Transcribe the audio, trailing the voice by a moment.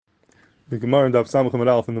The Gemara in Daf Samach Amud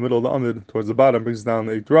Aleph in the middle of the Amud, towards the bottom, brings down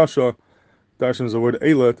a drasha. Darshan is the word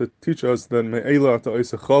Eila to teach us that Me'ela to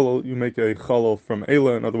Oisa Chalal, you make a Chalal from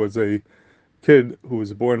Eila. In other words, a kid who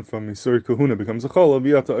is born from Isuri Kahuna becomes a Chalal,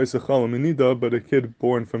 Via to Oisa Chalal Minida, but a kid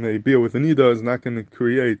born from a Bia with a Nida is not going to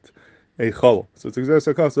create a Chalal. So it's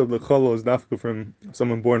exactly the of the Chalal is dafka from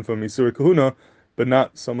someone born from Isuri Kahuna, but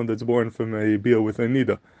not someone that's born from a Bia with a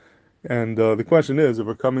Nida. And the question is, if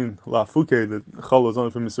we're coming lafuke that Chol is only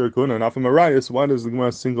from Yisur Kuna, not from Arayas, why does the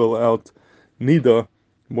Gemara single out Nida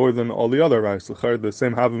more than all the other Arayas? The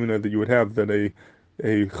same Havamina that you would have that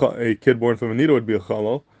a kid born from a Nida would be a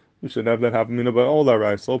Chalal. We should have that Havamina by all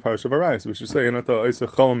Arayas, all Parish of Arayas. We should say, Enata Isa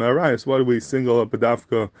Chalal Arayas. Why do we single out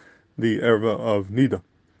Badafka the erva of Nida?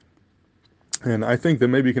 And I think that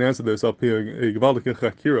maybe you can answer this up here. A Gvaldik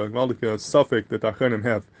Chakira, a Gvaldik suffix that Achanim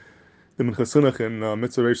have. The Mincha in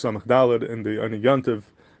Mitzvah Reish Samach Daled and the Aniyantiv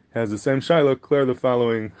has the same shaila. Clear the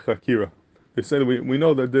following chakira. They say that we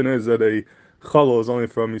know that din is that a chalal is only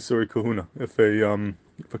from Yisuri Kahuna. If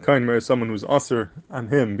a kain marries someone who's aser on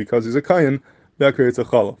him because he's a kain, that creates a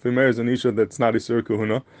chalal. If he marries an isha that's not Yisuri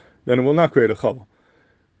Kahuna, then it will not create a chalal.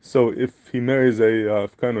 So if he marries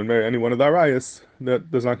if kain would marry any one of the arayas,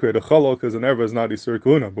 that does not create a chalal because an erva is not Yisuri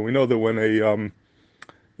Kahuna. But we know that when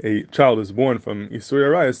a child is born from Yisuri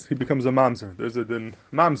Arayas, he becomes a mamzer. There's a din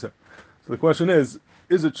mamzer. So the question is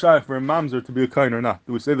it shy for a mamzer to be a kain or not?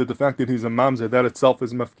 Do we say that the fact that he's a mamzer, that itself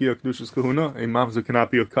is mafkia kedushas kahuna? A mamzer cannot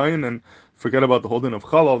be a kain, and forget about the whole din of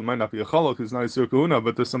chalal. It might not be a chalal because it's not Yisuri kahuna,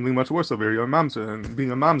 but there's something much worse over here. You're a mamzer, and being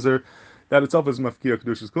a mamzer, that itself is mafkia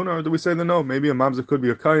kedushas kahuna. Or do we say that no, maybe a mamzer could be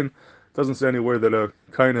a kain? It doesn't say anywhere that a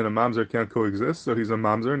kain and a mamzer can't coexist, so he's a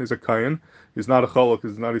mamzer and he's a kain. He's not a chalal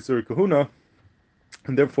because he's not Yisuri kahuna,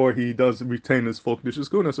 and therefore he does retain his full kedushas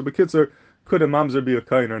kahuna. So bekitzer, could a mamzer be a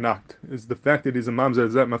kain or not? Is the fact that he's a mamzer,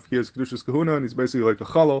 is that mafkias kedushas kahuna, and he's basically like a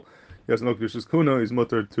chalal, he has no kedushas kahuna, he's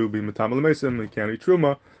mutter to be matam l'mesim, he can't eat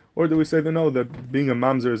truma? Or do we say that no, that being a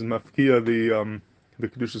mamzer is mafkia the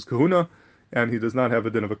kedushas kahuna, and he does not have a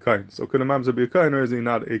din of a kain? So could a mamzer be a kain, or is he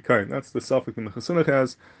not a kain? That's the suffix the Chassidus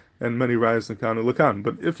has, and many rayas in kanu lakan.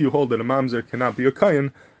 But if you hold that a mamzer cannot be a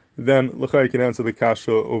kain, then l'chai can answer the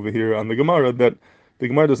kasha over here on the Gemara that the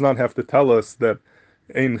Gemara does not have to tell us that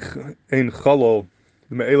ein chalal,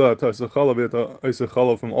 the me'ela ta'isa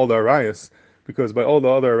chalal from all the arayas, because by all the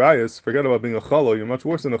other arayas, forget about being a chalal, you're much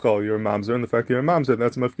worse than a chalal, you're a mamzer, and the fact that you're a mamzer,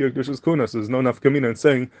 that's mafkiya kedushas kuna, so there's no nafkamina in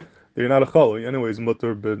saying that you're not a chalal. Anyways,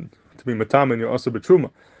 mutter to be matam and you're also betruma.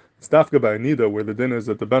 It's dafka by a nida, where the din is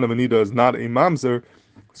that the ben of a nida is not a mamzer,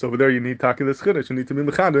 so over there you need taki this chiddush, you need to be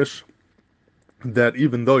mechadish, that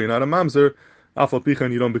even though you're not a mamzer, Afal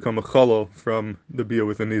Pichan, you don't become a chalal from the bia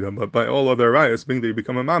with a nida. But by all other rayas, being that you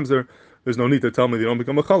become a mamzer, there's no need to tell me that you don't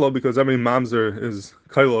become a chalal, because every mamzer is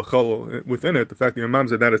kaila chalal within it. The fact that you're a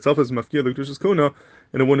mamzer, that itself is mafkia the kedushas kuna,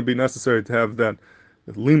 and it wouldn't be necessary to have that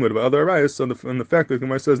limud by other rayas. So the fact that the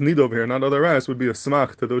Gemara says nida over here, not other rayas, would be a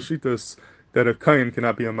smach to those shitas that a kain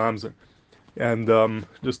cannot be a mamzer. And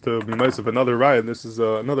just to be nice of another raya, this is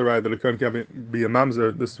another raya that a kain can't be a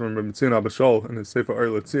mamzer. This is from Rabbi Tzina Abashol in his Sefer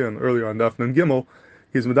Arletzia, and earlier on Daf Nun Gimel,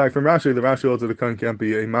 he's medayik from Rashi. The Rashi holds that a kain can't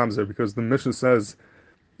be a mamzer because the Mishnah says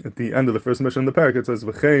at the end of the first Mishnah in the parak, it says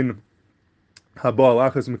v'chein haba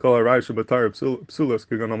alachas mikol harayis shebatar psulas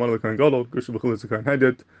kagan amal lekain gadol gushu b'chulas lekain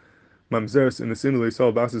hedit mamzeres in the simile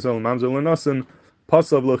sol basisol mamzer lenasin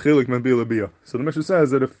pasav lechilik mebi lebia. So the Mishnah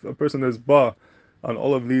says that if a person is ba on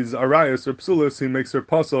all of these arayas or psulas, he makes her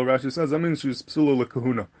pasal. Rashi says that means she's psula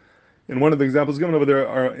lekahuna. And one of the examples given over there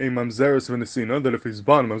are a mamzeres v'nesina, that if he's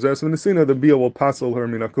ban mamzeres v'nesina, the bia will pasal her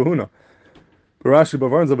mina kahuna. But Rashi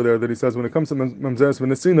bavarns over there that he says when it comes to mamzeres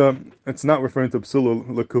v'nesina, it's not referring to psula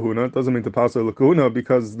lekahuna. It doesn't mean to pasal lekahuna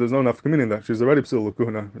because there's no nafkamin in that. She's already psula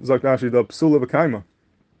lekahuna. It's like Rashi the psula v'kaima.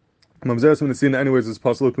 Mamzeres v'nesina anyways is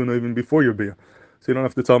pasal lekahuna even before your bia. So you don't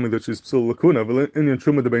have to tell me that she's psul lakuna. Inyan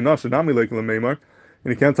truma de beinash nami like lemeimar,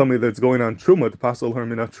 and you can't tell me that it's going on truma to pasal her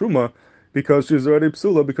mina truma because she's already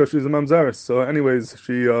psula because she's a mamzeres. So anyways,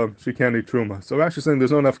 she can't eat truma. So Rashi is saying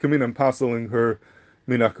there's no nafkamina in pasaling her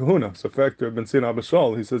mina kahuna. So factor Ben Sina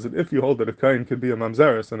Abashol, he says that if you hold that a kain could be a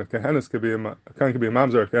mamzeres and a kahanis could be a kain could be a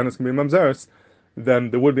mamzer, a kahanis could be a mamzeres,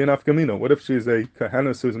 then there would be an nafkamina. What if she's a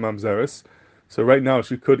kahanis who's a mamzeres? So right now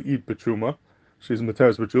she could eat betruma. She's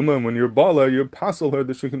materes b'truma, and when you're bala, you pasal her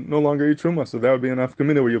that she can no longer eat truma. So that would be an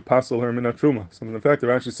afkamina where you pasal her mina truma. So in fact, the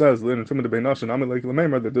Rashi says in truma de beinash and like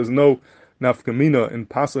lemeimer that there's no nafkamina in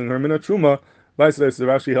pasling her mina truma. Vice versa, the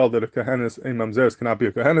Rashi held that a kahanis, a mamzeres, cannot be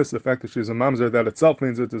a kahanis. The fact that she's a mamzer, that itself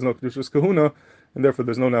means that there's no kedushas kahuna, and therefore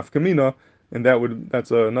there's no nafkamina, and that's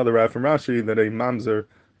another rad from Rashi that a mamzer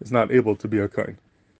is not able to be a kain.